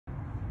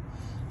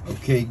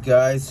Okay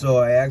guys, so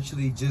I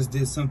actually just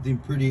did something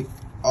pretty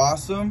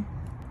awesome.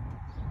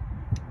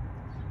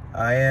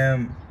 I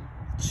am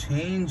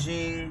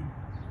changing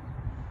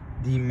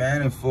the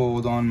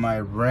manifold on my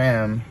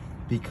ram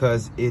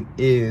because it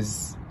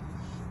is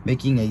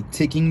making a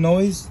ticking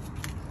noise.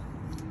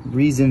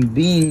 Reason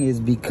being is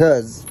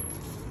because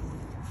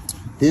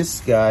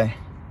this guy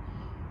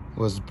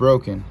was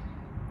broken,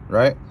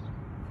 right?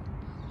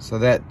 So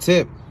that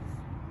tip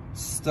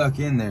stuck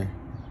in there.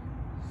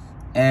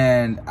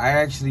 And I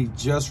actually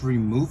just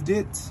removed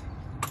it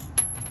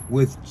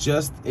with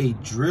just a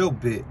drill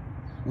bit,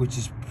 which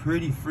is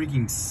pretty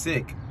freaking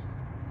sick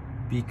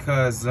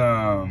because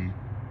I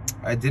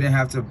didn't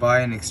have to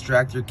buy an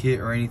extractor kit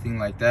or anything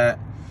like that.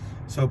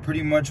 So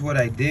pretty much what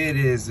I did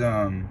is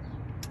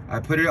I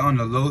put it on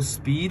a low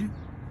speed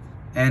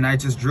and I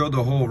just drilled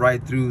a hole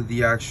right through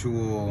the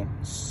actual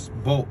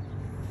bolt,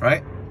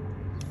 right?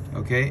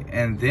 Okay,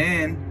 and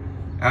then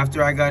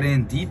after I got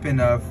in deep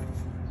enough,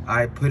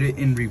 I put it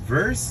in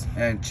reverse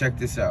and check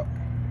this out.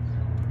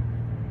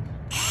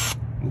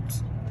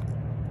 Oops.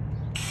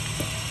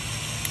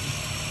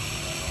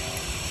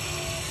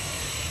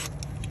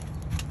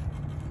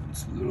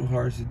 It's a little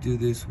hard to do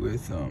this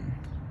with one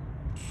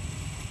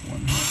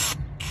hand.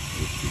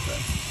 It's too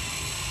fast.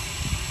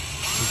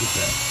 Look at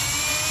that.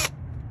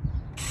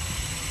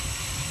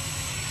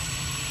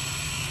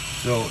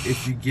 So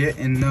if you get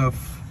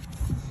enough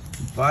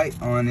bite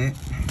on it,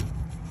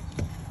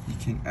 you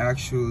can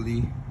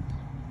actually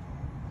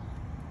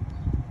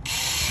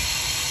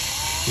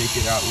take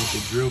it out with the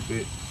drill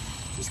bit.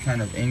 Just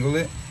kind of angle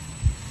it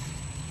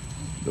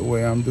the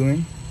way I'm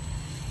doing,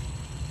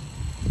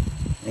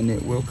 and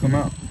it will come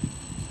out.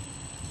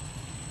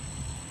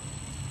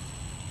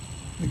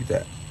 Look at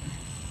that.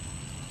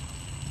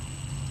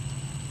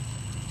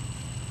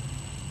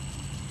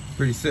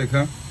 Pretty sick,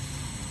 huh?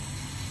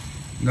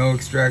 No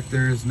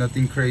extractors,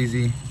 nothing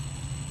crazy,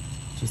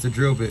 just a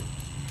drill bit.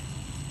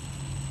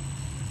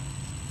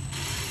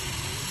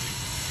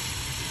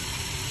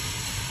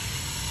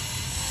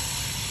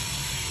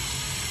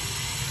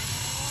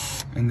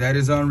 And that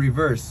is on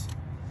reverse.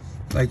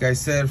 Like I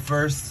said,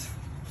 first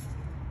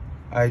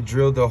I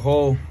drilled a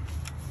hole.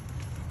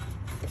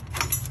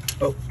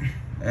 Oh,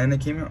 and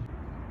it came out.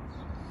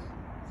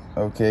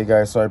 Okay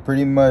guys, so I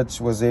pretty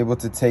much was able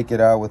to take it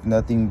out with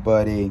nothing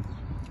but a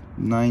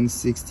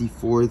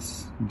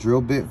 9/64 drill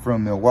bit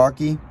from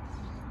Milwaukee.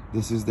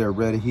 This is their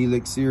Red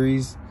Helix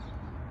series.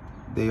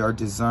 They are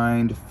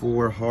designed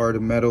for hard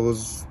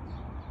metals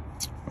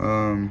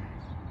and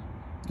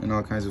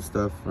all kinds of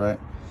stuff, right?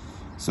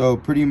 So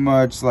pretty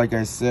much, like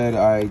I said,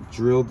 I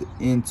drilled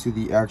into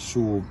the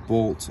actual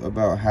bolt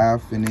about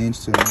 1/2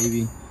 inch to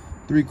maybe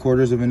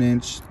 3/4 of an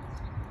inch,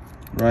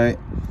 right?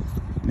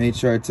 Made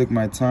sure I took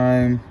my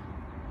time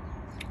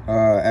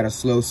at a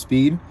slow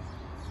speed.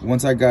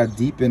 Once I got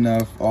deep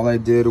enough, all I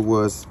did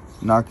was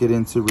knock it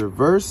into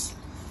reverse,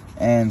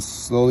 and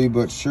slowly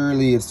but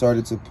surely it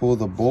started to pull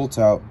the bolt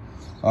out.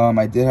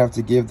 I did have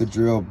to give the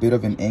drill a bit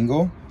of an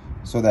angle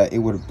so that it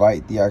would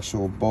bite the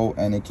actual bolt,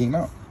 and it came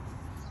out.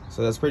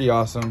 So that's pretty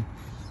awesome.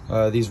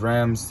 These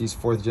Rams, these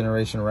 4th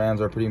generation Rams,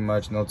 are pretty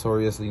much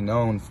notoriously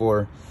known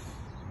for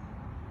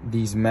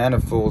these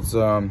manifolds.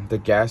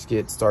 The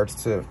gasket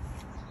starts to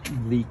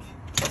leak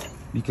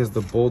because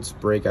the bolts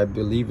break. I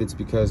believe it's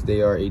because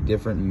they are a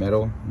different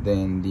metal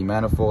than the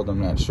manifold. I'm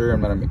not sure,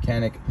 I'm not a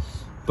mechanic.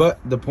 But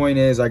the point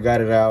is, I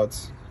got it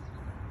out,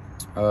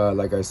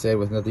 like I said,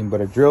 with nothing but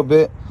a drill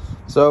bit.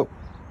 So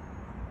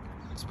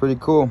it's pretty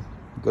cool.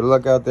 Good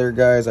luck out there,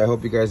 guys. I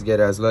hope you guys get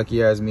as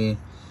lucky as me.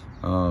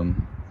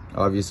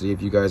 Obviously,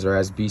 if you guys are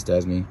as beast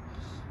as me.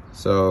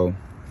 So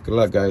good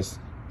luck, guys.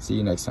 See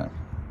you next time.